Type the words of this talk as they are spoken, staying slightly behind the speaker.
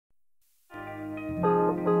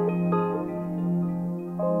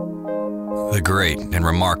The great and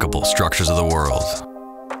remarkable structures of the world.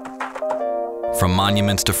 From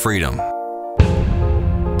monuments to freedom,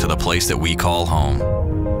 to the place that we call home,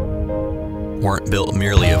 weren't built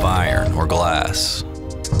merely of iron or glass,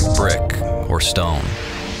 brick or stone,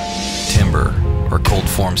 timber or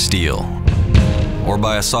cold-formed steel, or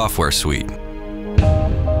by a software suite.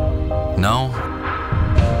 No,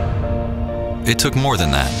 it took more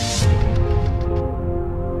than that.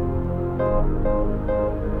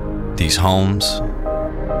 These homes,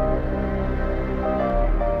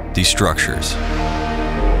 these structures,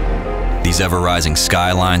 these ever-rising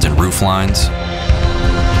skylines and roof lines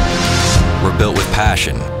were built with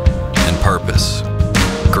passion and purpose,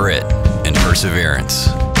 grit and perseverance,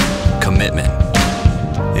 commitment,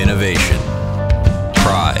 innovation,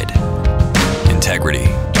 pride, integrity,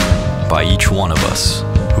 by each one of us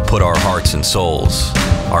who put our hearts and souls,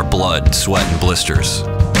 our blood, sweat, and blisters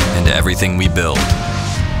into everything we build.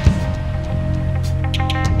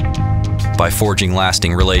 By forging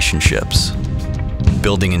lasting relationships,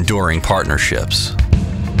 building enduring partnerships,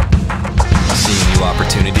 seeing new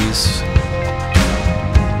opportunities,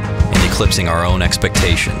 and eclipsing our own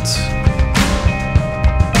expectations.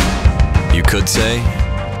 You could say,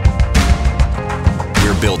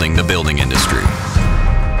 we're building the building industry,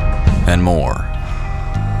 and more.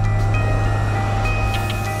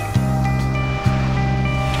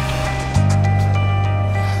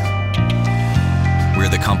 We're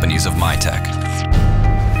the companies of MiTek.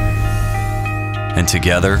 And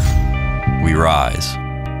together, we rise.